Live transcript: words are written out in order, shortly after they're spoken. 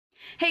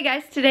Hey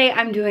guys, today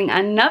I'm doing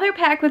another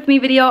pack with me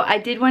video. I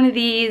did one of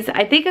these,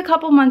 I think a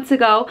couple months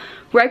ago,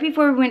 right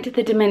before we went to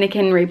the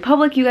Dominican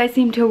Republic. You guys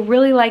seemed to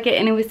really like it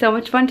and it was so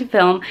much fun to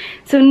film.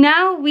 So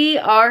now we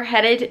are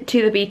headed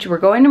to the beach. We're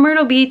going to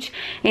Myrtle Beach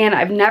and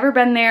I've never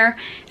been there.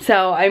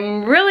 So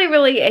I'm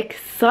really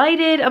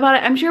excited about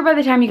it. I'm sure by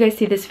the time you guys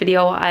see this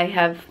video, I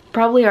have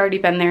probably already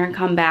been there and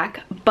come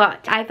back, but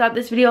I thought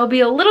this video would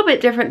be a little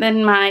bit different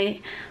than my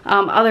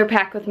other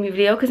pack with me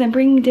video because I'm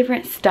bringing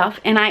different stuff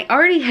and I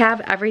already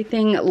have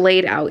everything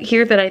laid out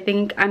here that I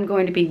think I'm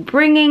going to be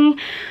bringing.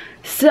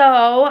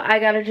 So I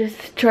gotta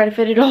just try to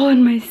fit it all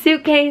in my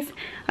suitcase.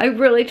 I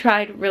really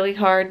tried really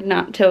hard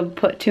not to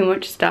put too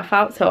much stuff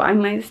out, so I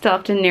might still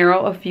have to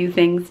narrow a few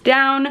things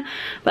down.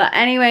 But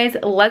anyways,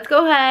 let's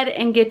go ahead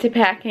and get to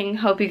packing.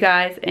 Hope you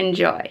guys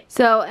enjoy.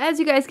 So as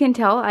you guys can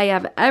tell, I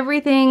have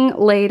everything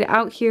laid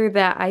out here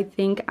that I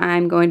think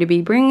I'm going to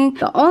be bringing.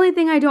 The only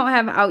thing I don't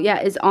have out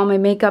yet is all my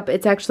makeup.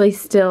 It's actually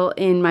still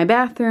in my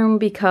bathroom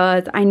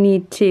because I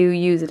need to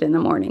use it in the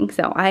morning.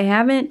 So I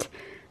haven't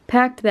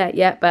packed that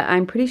yet, but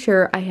I'm pretty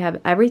sure I have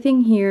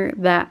everything here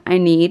that I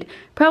need,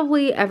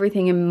 probably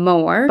everything and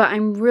more, but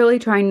I'm really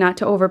trying not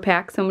to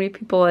overpack. So many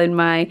people in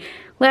my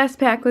last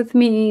pack with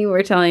me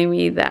were telling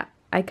me that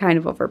I kind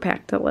of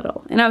overpacked a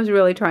little, and I was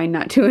really trying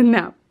not to in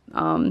that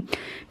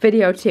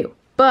video too.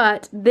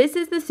 But this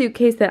is the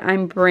suitcase that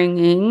I'm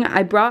bringing.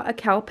 I brought a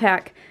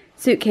CALPAK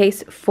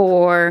suitcase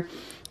for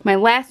my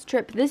last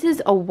trip. This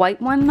is a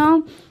white one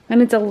though,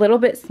 and it's a little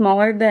bit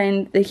smaller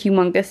than the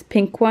humongous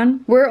pink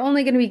one. We're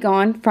only going to be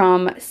gone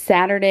from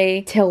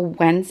Saturday till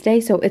Wednesday,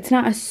 so it's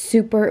not a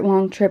super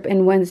long trip,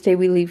 and Wednesday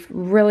we leave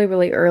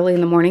really early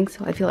in the morning,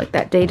 so I feel like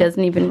that day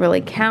doesn't even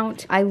really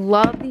count. I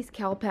love these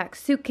CALPAK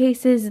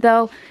suitcases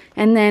though,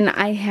 and then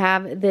I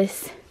have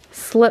this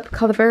slip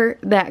cover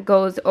that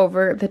goes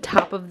over the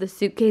top of the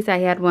suitcase. I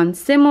had one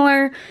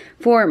similar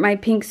for my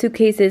pink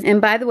suitcases,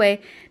 and by the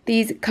way,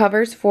 these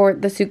covers for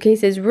the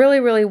suitcases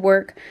really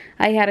work.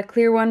 I had a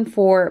clear one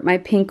for my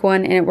pink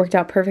one and it worked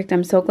out perfect.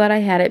 I'm so glad I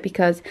had it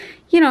because,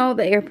 you know,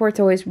 the airport's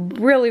always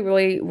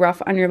really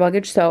rough on your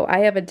luggage. So I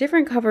have a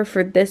different cover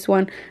for this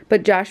one,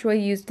 but Joshua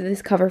used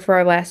this cover for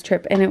our last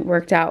trip and it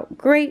worked out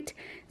great.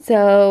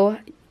 So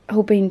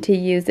hoping to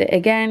use it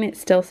again. It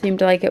still seemed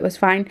like it was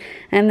fine.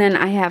 And then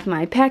I have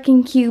my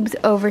packing cubes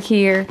over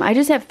here. I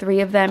just have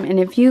 3 of them, and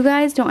if you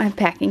guys don't have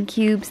packing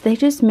cubes, they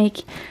just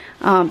make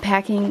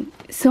packing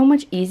so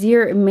much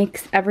easier. It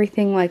makes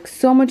everything like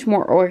so much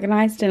more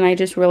organized, and I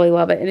just really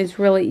love it. And it's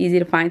really easy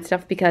to find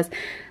stuff because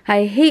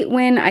I hate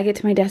when I get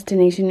to my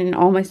destination and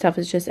all my stuff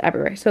is just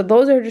everywhere. So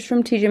those are just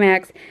from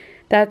TJMAXX.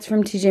 That's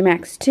from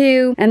TJMAXX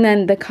too. And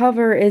then the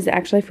cover is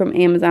actually from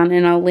Amazon,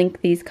 and I'll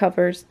link these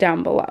covers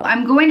down below.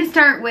 I'm going to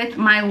start with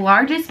my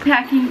largest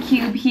packing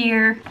cube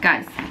here.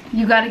 Guys,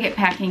 you gotta get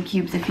packing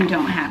cubes if you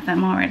don't have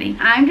them already.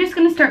 I'm just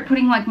gonna start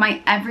putting like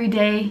my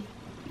everyday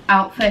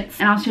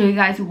outfits, and I'll show you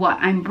guys what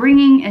I'm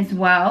bringing as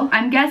well.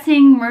 I'm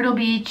guessing Myrtle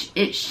Beach,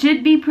 it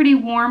should be pretty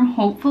warm,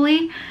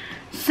 hopefully.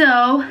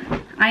 So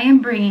I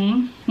am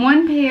bringing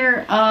 1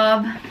 pair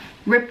of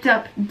ripped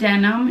up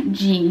denim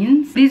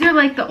jeans. These are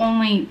like the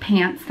only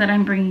pants that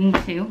I'm bringing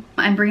too.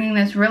 I'm bringing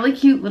this really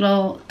cute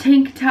little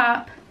tank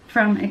top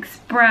from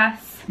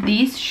Express.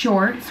 These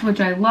shorts, which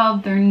I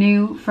love, they're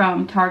new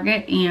from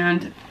Target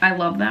and I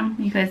love them.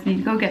 You guys need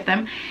to go get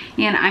them.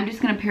 And I'm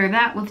just gonna pair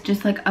that with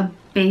just like a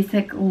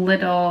basic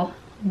little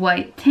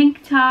white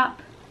tank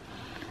top.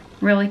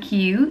 Really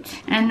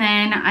cute. And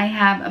then I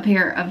have a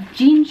pair of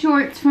jean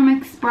shorts from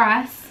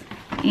Express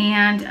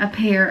and a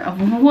pair of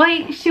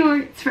white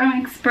shorts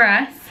from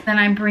Express. Then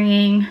I'm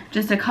bringing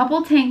just a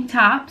couple tank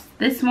tops,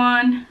 this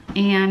one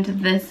and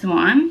this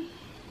one.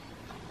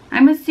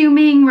 I'm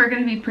assuming we're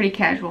going to be pretty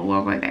casual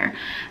while we're there.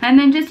 And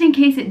then just in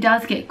case it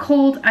does get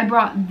cold, I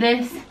brought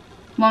this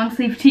long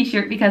sleeve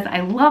t-shirt because I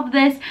love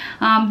this.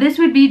 This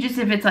would be just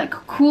if it's like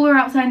cooler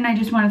outside and I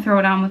just want to throw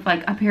it on with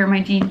like a pair of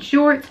my jean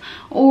shorts,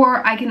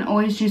 or I can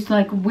always just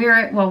like wear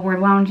it while we're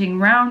lounging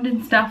around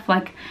and stuff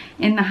like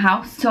in the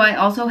house. So I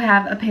also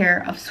have a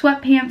pair of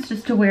sweatpants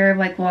just to wear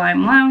like while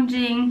I'm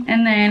lounging.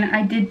 And then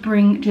I did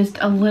bring just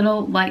a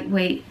little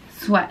lightweight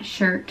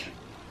sweatshirt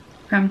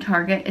from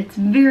Target. It's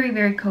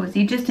very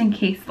cozy just in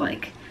case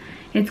like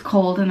it's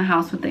cold in the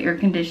house with the air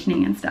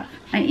conditioning and stuff.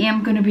 I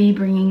am going to be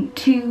bringing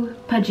 2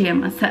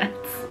 pajama sets.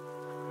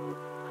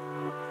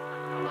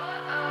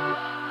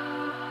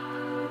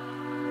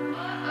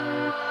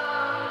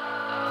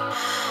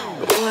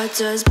 What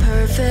does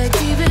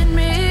perfect even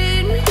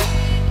mean?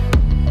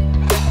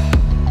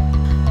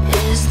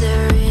 Is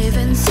there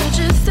even such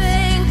a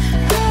thing?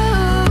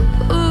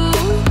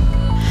 Ooh,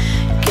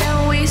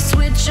 can we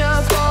switch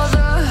up all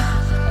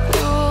the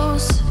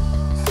rules?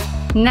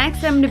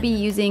 Next, I'm going to be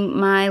using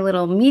my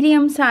little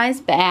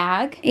medium-sized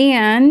bag,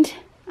 and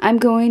I'm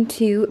going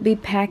to be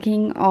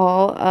packing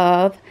all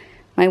of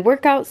my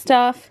workout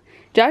stuff.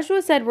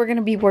 Joshua said we're going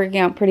to be working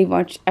out pretty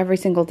much every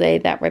single day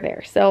that we're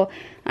there, so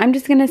I'm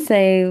just going to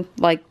say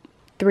like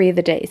 3 of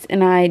the days,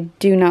 and I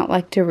do not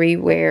like to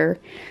rewear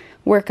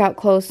workout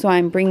clothes, so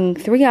I'm bringing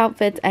 3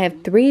 outfits. I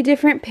have 3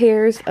 different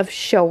pairs of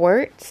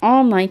shorts,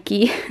 all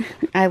Nike.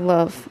 I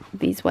love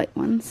these white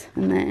ones.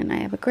 And then I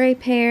have a gray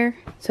pair.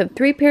 So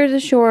 3 pairs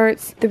of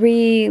shorts,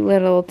 3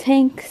 little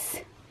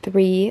tanks,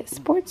 3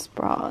 sports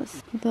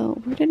bras. Although,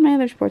 where did my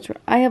other sports bra?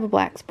 I have a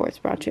black sports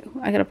bra too.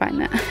 I gotta find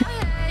that.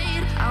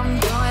 I'm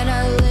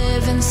gonna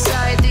live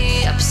inside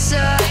the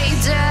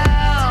upside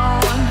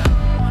down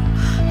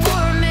for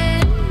a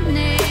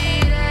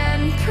minute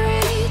and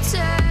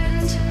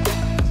pretend,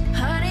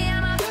 honey,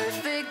 I'm a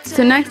perfect.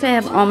 So next I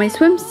have all my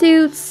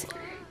swimsuits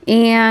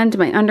and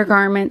my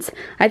undergarments.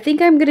 I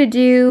think I'm gonna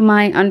do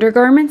my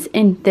undergarments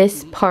in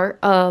this part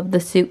of the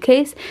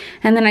suitcase,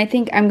 and then I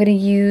think I'm gonna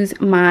use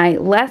my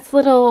last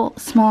little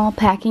small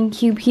packing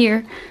cube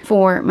here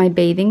for my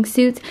bathing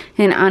suits.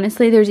 And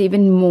honestly, there's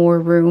even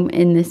more room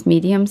in this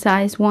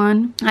medium-sized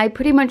one. I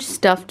pretty much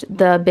stuffed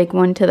the big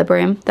one to the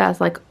brim. That's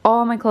like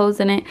all my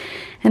clothes in it,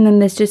 and then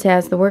this just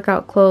has the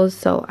workout clothes.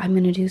 So I'm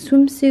gonna do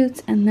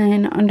swimsuits and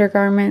then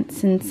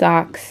undergarments and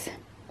socks,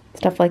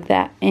 stuff like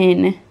that,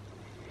 in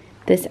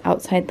this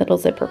outside little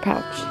zipper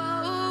pouch.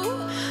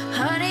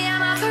 Honey,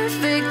 I'm a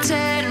perfect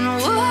 10.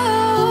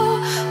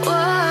 Whoa,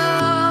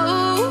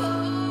 whoa.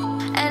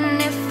 And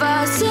if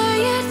I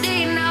say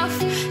it enough,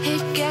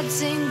 it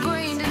gets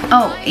ingrained in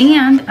Oh,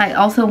 and I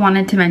also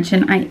wanted to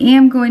mention I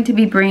am going to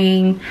be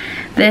bringing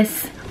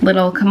this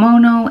little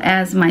kimono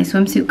as my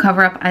swimsuit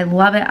cover-up. I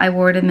love it. I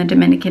wore it in the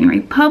Dominican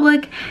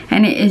Republic,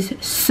 and it is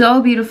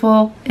so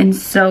beautiful and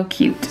so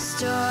cute.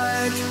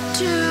 start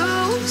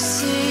to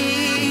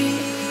see.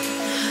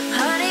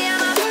 Honey,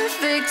 I'm a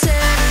perfect 10.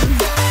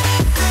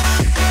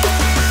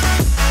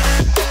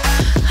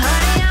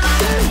 Honey, I'm a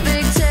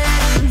perfect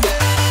 10.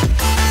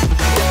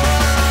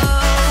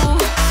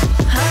 Whoa.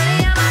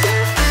 Honey, I'm a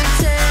perfect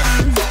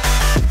 10.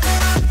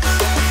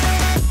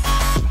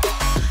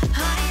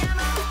 Honey, I'm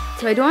a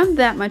So I don't have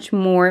that much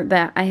more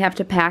that I have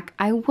to pack.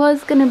 I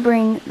was gonna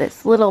bring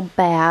this little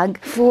bag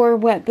for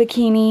wet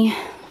bikini,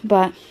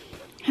 but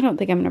I don't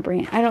think I'm gonna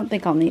bring it. I don't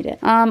think I'll need it.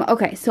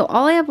 Okay, so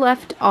all I have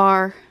left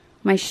are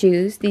my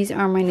shoes. These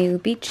are my new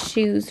beach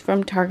shoes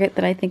from Target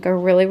that I think are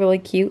really, really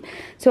cute.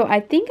 So I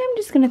think I'm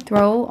just gonna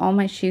throw all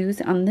my shoes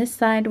on this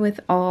side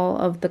with all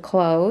of the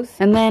clothes.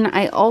 And then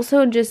I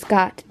also just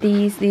got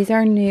these. These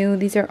are new.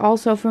 These are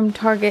also from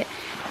Target.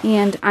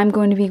 And I'm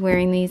going to be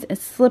wearing these as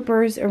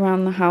slippers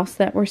around the house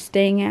that we're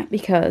staying at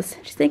because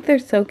I just think they're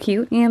so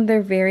cute and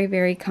they're very,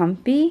 very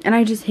comfy. And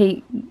I just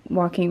hate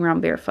walking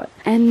around barefoot.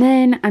 And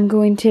then I'm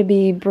going to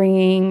be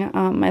bringing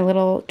my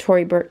little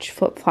Tory Burch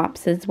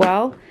flip-flops as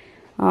well.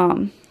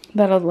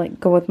 That'll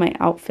like go with my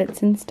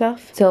outfits and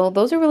stuff. So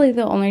those are really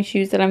the only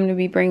shoes that I'm going to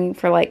be bringing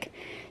for like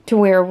to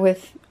wear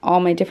with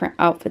all my different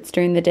outfits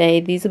during the day.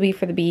 These will be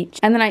for the beach.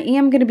 And then I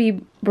am going to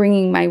be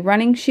bringing my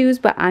running shoes,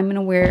 but I'm going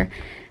to wear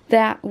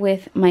that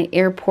with my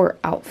airport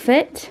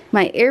outfit.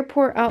 My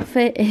airport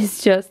outfit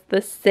is just the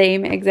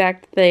same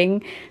exact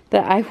thing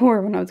that I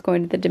wore when I was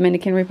going to the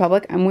Dominican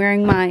Republic. I'm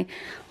wearing my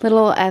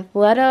little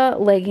Athleta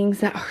leggings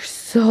that are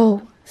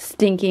so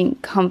stinking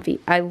comfy.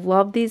 I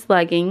love these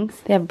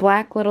leggings. They have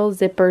black little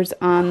zippers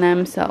on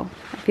them, so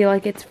I feel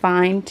like it's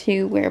fine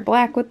to wear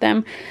black with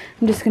them.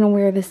 I'm just gonna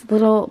wear this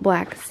little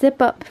black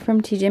zip up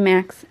from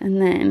TJMAXX and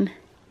then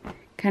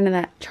kind of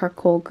that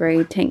charcoal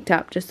gray tank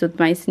top just with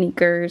my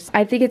sneakers.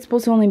 I think it's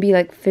supposed to only be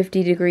like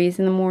 50 degrees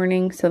in the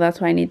morning, so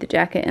that's why I need the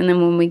jacket. And then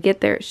when we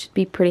get there, it should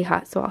be pretty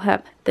hot, so I'll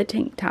have the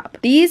tank top.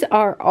 These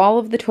are all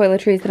of the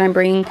toiletries that I'm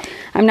bringing.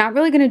 I'm not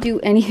really going to do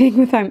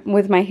anything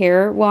with my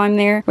hair while I'm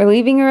there. We're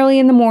leaving early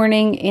in the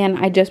morning, and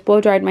I just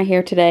blow dried my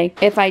hair today.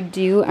 If I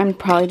do, I'm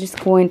probably just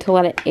going to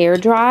let it air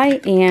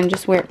dry and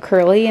just wear it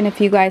curly. And if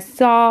you guys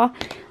saw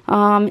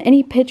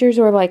any pictures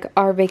or like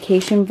our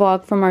vacation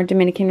vlog from our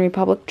Dominican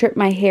Republic trip,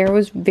 my hair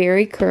was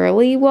very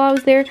curly while I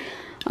was there.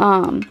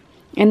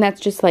 And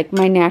that's just like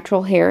my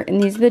natural hair.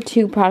 And these are the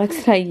 2 products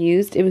that I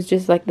used. It was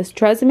just like this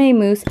Tresemme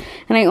mousse,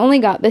 and I only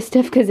got this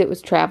stuff because it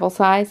was travel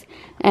size.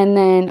 And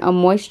then a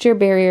moisture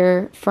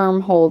barrier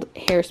firm hold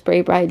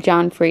hairspray by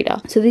John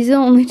Frieda. So these are the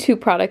only 2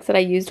 products that I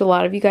used. A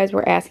lot of you guys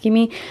were asking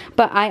me,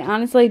 but I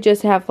honestly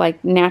just have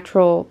like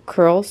natural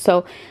curls.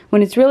 So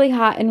when it's really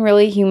hot and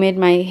really humid,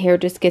 my hair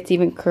just gets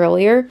even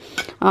curlier.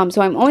 So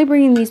I'm only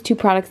bringing these 2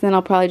 products, then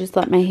I'll probably just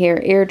let my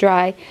hair air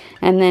dry.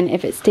 And then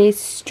if it stays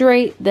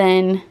straight,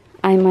 then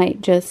I might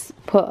just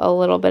put a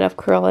little bit of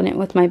curl in it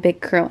with my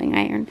big curling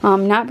iron.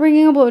 I'm not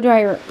bringing a blow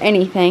dryer or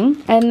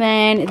anything. And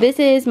then this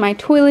is my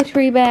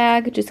toiletry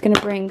bag. Just gonna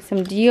bring some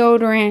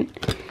deodorant.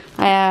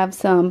 I have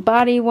some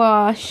body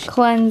wash,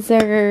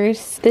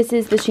 cleansers. This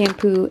is the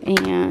shampoo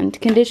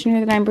and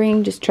conditioner that I'm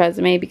bringing, just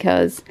Tresemme,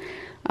 because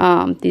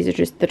these are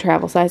just the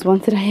travel size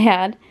ones that I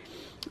had.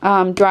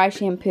 Dry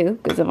shampoo,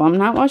 because if I'm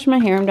not washing my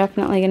hair, I'm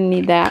definitely gonna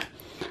need that.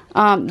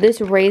 This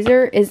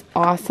razor is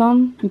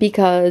awesome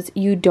because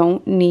you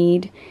don't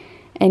need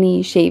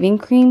any shaving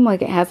cream.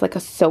 Like, it has like a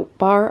soap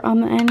bar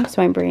on the end,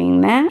 so I'm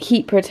bringing that.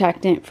 Heat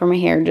protectant for my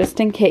hair just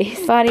in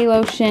case. Body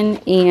lotion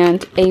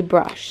and a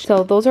brush.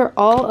 So those are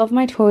all of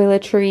my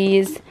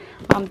toiletries,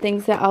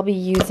 things that I'll be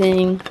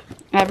using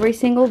every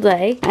single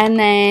day. And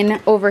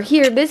then over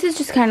here, this is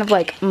just kind of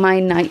like my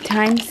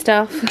nighttime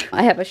stuff.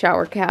 I have a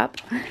shower cap,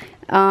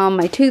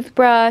 my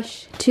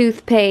toothbrush,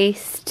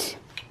 toothpaste,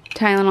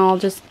 Tylenol,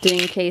 just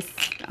in case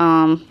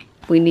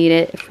we need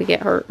it if we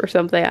get hurt or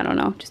something. I don't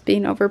know, just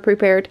being over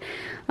prepared.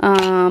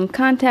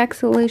 Contact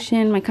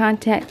solution, my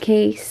contact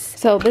case.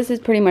 So this is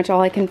pretty much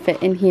all I can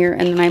fit in here,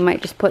 and then I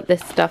might just put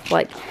this stuff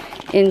like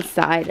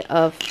inside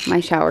of my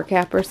shower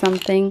cap or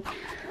something.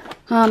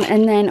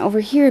 And then over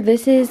here,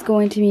 this is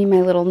going to be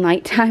my little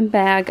nighttime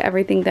bag,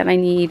 everything that I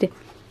need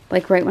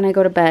like right when I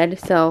go to bed.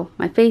 So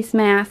my face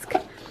mask,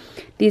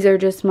 these are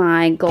just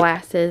my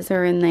glasses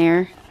are in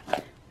there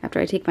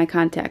after I take my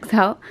contacts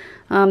out.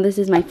 This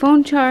is my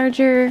phone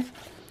charger,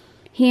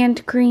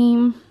 hand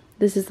cream.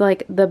 This is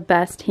like the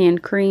best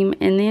hand cream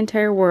in the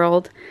entire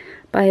world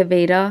by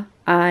Abbye.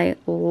 I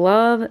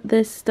love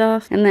this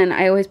stuff. And then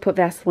I always put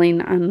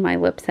Vaseline on my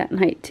lips at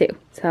night too.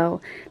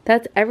 So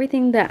that's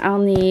everything that I'll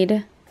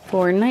need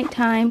for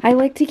nighttime. I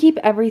like to keep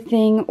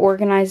everything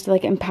organized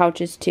like in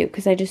pouches too,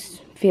 because I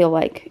just feel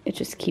like it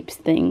just keeps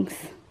things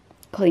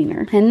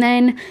cleaner. And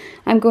then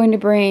I'm going to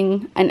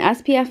bring an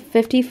SPF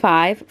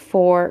 55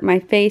 for my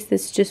face.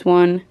 This is just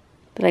one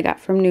that I got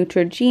from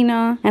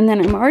Neutrogena. And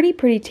then I'm already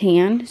pretty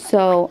tanned,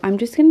 so I'm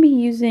just going to be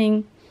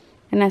using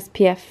an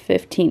SPF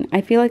 15.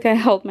 I feel like I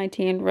held my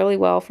tan really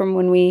well from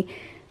when we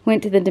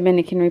went to the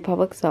Dominican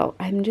Republic, so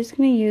I'm just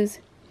going to use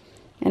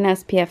an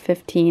SPF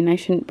 15. I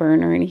shouldn't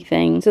burn or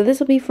anything. So this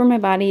will be for my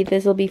body.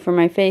 This will be for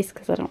my face,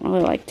 because I don't really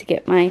like to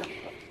get my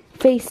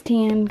face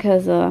tan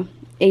because of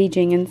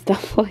aging and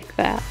stuff like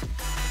that.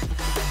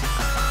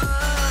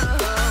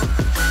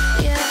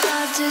 Yeah,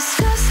 I've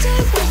discussed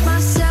it with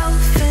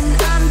myself,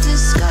 and I'm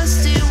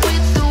disgusted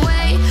with the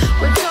way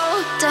we're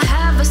told to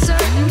have a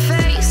certain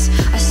face,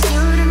 a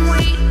certain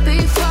weight,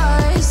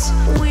 because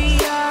we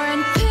are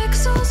in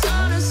pixels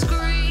on a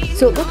screen.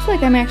 So it looks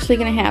like I'm actually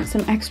going to have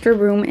some extra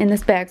room in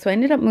this bag. So I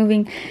ended up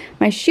moving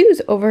my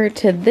shoes over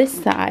to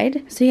this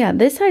side. So yeah,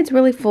 this side's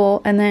really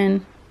full, and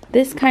then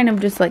this kind of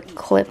just like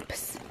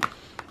clips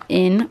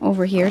in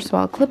over here, so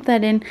I'll clip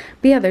that in.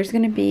 But yeah, there's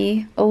gonna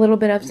be a little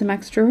bit of some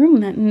extra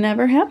room. That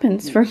never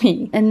happens for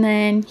me. And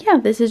then yeah,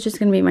 this is just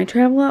gonna be my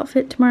travel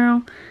outfit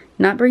tomorrow,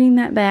 not bringing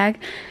that bag.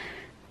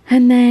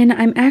 And then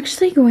I'm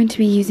actually going to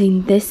be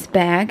using this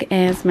bag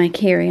as my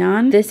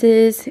carry-on. This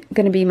is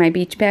going to be my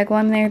beach bag while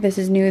I'm there. This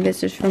is new.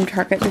 This is from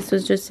Target. This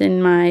was just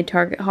in my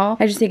Target haul.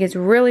 I just think it's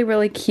really,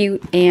 really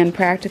cute and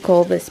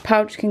practical. This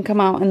pouch can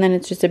come out, and then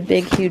it's just a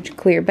big, huge,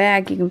 clear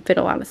bag. You can fit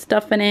a lot of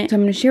stuff in it. So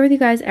I'm going to share with you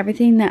guys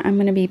everything that I'm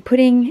going to be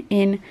putting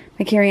in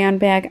my carry-on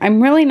bag.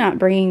 I'm really not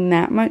bringing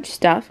that much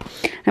stuff.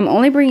 I'm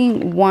only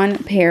bringing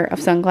one pair of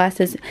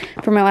sunglasses.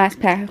 For my last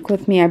pack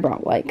with me, I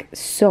brought like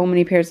so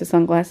many pairs of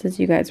sunglasses.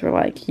 You guys were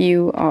like,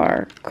 you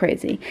are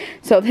crazy.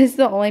 So this is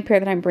the only pair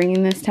that I'm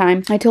bringing this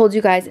time. I told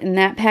you guys in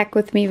that pack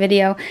with me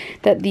video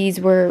that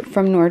these were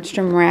from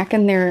Nordstrom Rack,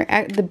 and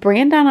the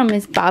brand on them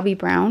is Bobbi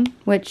Brown,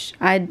 which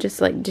I just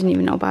like didn't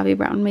even know Bobbi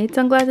Brown made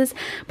sunglasses,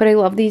 but I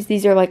love these.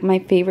 These are like my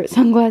favorite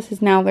sunglasses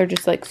now. They're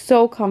just like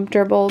so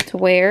comfortable to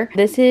wear.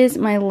 This is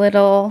my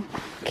little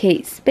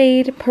Kate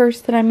Spade purse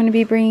that I'm going to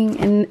be bringing,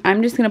 and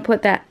I'm just going to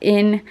put that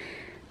in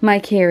my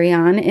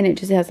carry-on, and it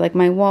just has like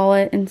my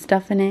wallet and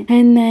stuff in it.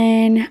 And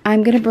then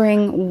I'm gonna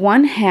bring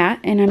one hat,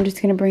 and I'm just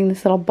gonna bring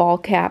this little ball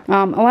cap.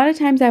 A lot of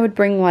times I would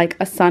bring like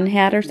a sun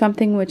hat or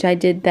something, which I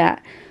did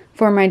that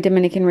for my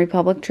Dominican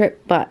Republic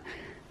trip, but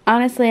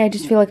honestly I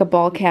just feel like a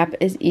ball cap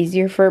is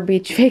easier for a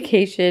beach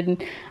vacation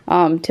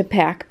to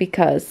pack,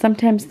 because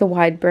sometimes the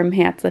wide brim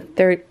hats,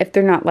 if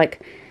they're not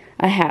like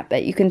a hat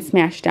that you can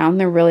smash down,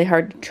 they're really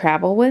hard to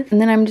travel with. And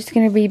then I'm just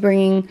gonna be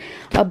bringing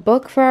a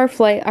book for our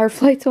flight. Our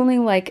flight's only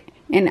like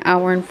an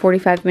hour and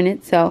 45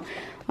 minutes, so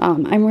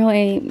I'm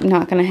really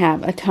not going to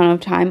have a ton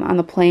of time on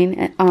the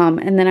plane.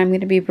 And then I'm going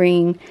to be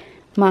bringing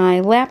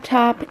my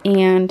laptop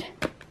and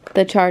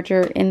the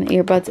charger and the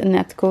earbuds, and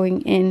that's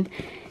going in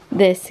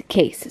this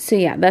case. So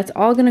yeah, that's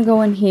all going to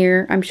go in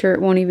here. I'm sure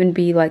it won't even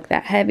be like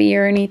that heavy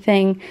or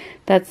anything.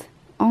 That's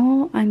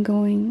all I'm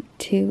going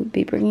to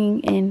be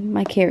bringing in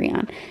my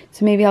carry-on.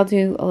 So maybe I'll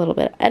do a little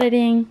bit of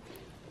editing,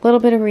 a little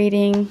bit of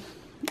reading,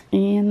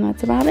 and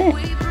that's about it.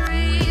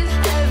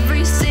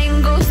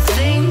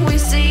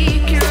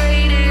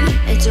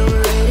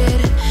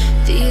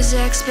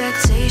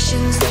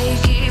 Expectations, they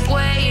keep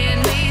weighing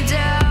me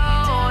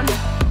down.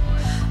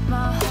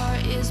 My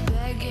heart is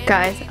begging.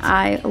 Guys,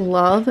 I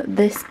love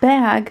this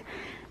bag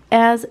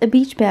as a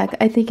beach bag.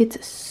 I think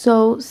it's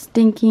so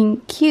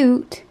stinking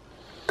cute.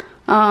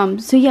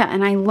 So yeah,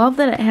 and I love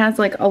that it has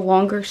like a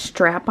longer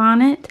strap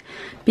on it,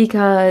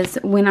 because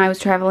when I was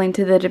traveling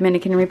to the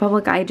Dominican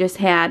Republic, I just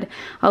had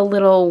a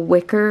little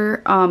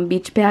wicker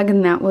beach bag,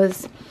 and that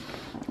was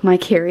my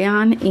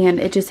carry-on, and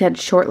it just had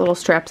short little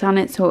straps on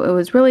it, so it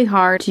was really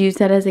hard to use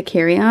that as a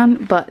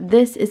carry-on. But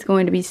this is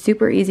going to be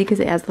super easy because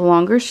it has the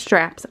longer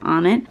straps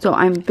on it, so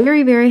I'm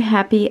very, very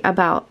happy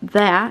about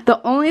that.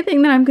 The only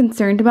thing that I'm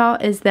concerned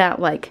about is that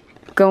like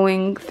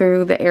going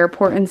through the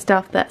airport and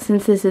stuff, that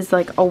since this is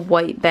like a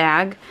white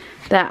bag,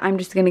 that I'm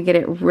just gonna get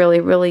it really,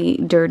 really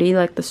dirty,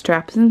 like the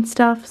straps and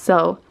stuff.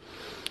 So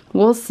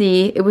we'll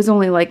see. It was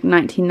only like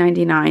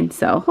 $19.99,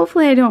 so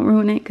hopefully I don't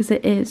ruin it because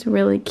it is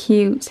really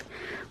cute.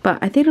 But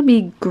I think it'll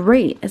be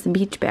great as a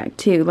beach bag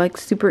too, like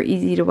super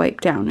easy to wipe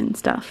down and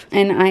stuff.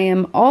 And I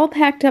am all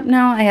packed up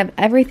now. I have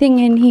everything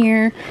in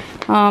here.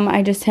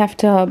 I just have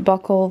to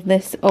buckle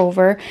this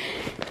over.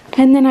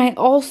 And then I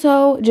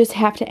also just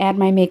have to add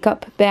my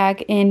makeup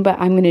bag in, but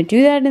I'm going to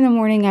do that in the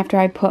morning after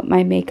I put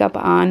my makeup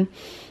on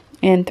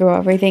and throw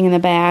everything in the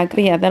bag.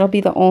 But yeah, that'll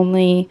be the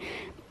only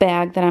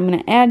bag that I'm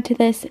going to add to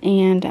this,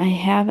 and I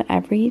have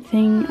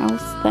everything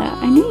else that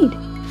I need.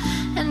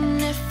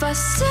 And if I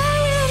say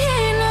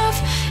it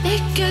enough,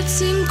 it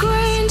gets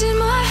ingrained in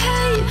my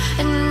head,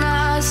 and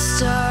I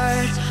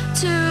start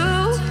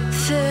to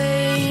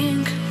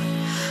think,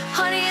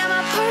 honey, I'm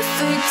a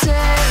perfect 10.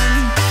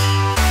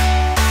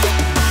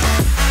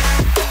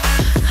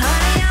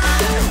 Honey, I'm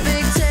a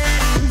perfect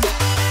 10.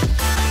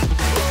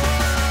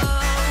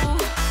 Whoa.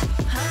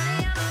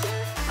 Honey, I'm a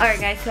perfect. Alright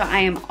guys, so I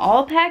am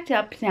all packed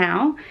up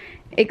now,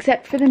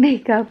 except for the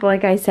makeup,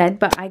 like I said,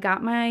 but I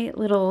got my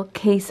little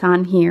case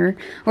on here,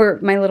 or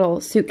my little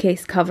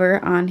suitcase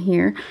cover on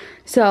here.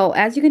 So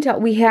as you can tell,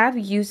 we have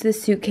used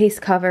this suitcase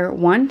cover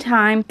one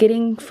time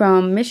getting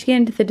from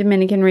Michigan to the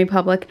Dominican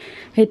Republic.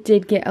 It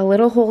did get a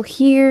little hole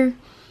here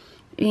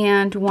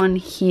and one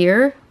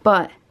here,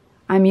 but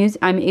I'm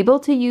able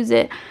to use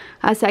it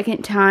a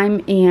second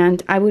time,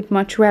 and I would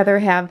much rather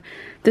have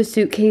the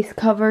suitcase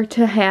cover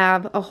to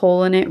have a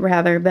hole in it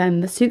rather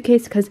than the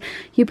suitcase, because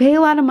you pay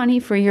a lot of money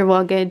for your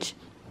luggage.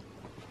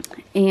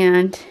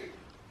 And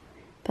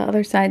the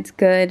other side's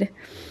good.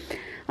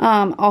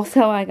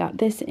 Also, I got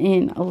this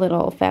in a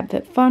little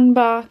FabFitFun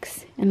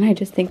box, and I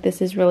just think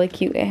this is really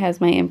cute. It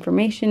has my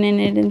information in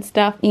it and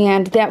stuff,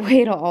 and that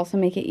way it'll also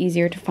make it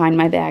easier to find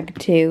my bag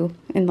too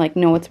and like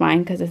know it's mine,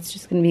 because it's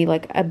just gonna be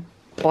like a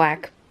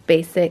black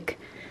basic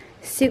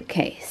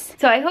suitcase.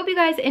 So I hope you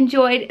guys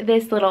enjoyed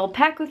this little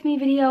pack with me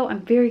video.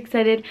 I'm very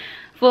excited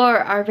for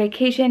our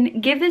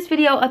vacation. Give this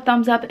video a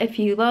thumbs up if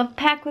you love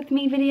pack with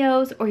me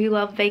videos or you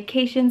love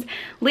vacations.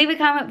 Leave a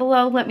comment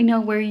below. Let me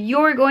know where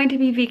you're going to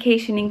be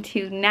vacationing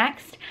to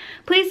next.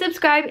 Please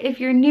subscribe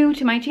if you're new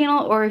to my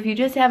channel or if you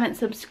just haven't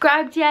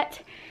subscribed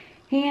yet.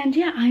 And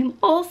yeah, I'm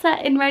all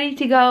set and ready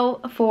to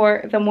go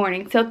for the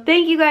morning. So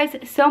thank you guys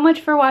so much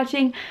for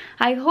watching.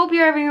 I hope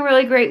you're having a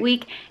really great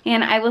week,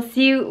 and I will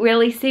see you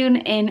really soon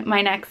in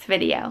my next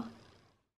video.